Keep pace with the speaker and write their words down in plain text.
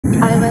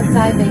I went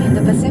diving in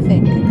the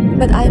Pacific,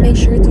 but I made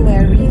sure to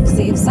wear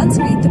reef-safe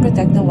sunscreen to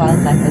protect the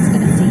wildlife I was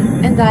gonna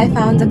see. And I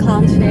found the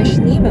clownfish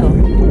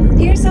Nemo.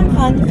 Here's some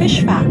fun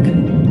fish fact.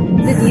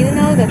 Did you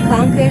know that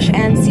clownfish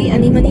and sea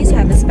anemones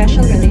have a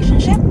special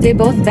relationship? They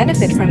both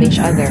benefit from each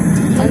other,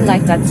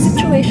 unlike that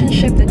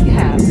situationship that you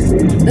have.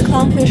 The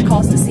clownfish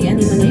calls the sea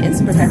anemone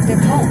its protective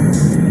home.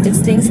 It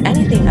stings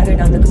anything other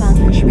than the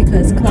clownfish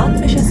because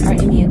clownfishes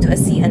are immune to a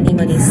sea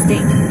anemone's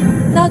sting.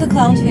 Now the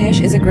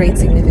clownfish is a great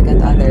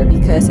significant other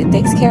because it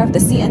takes care of the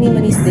sea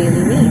anemone's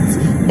daily needs.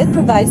 It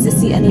provides the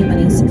sea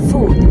anemone's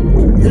food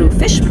through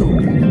fish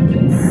poop.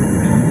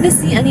 The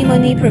sea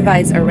anemone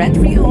provides a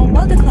rent-free home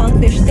while the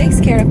clownfish takes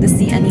care of the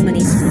sea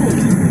anemone's food.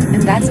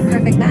 And that's a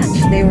perfect match.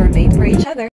 They were made for each other.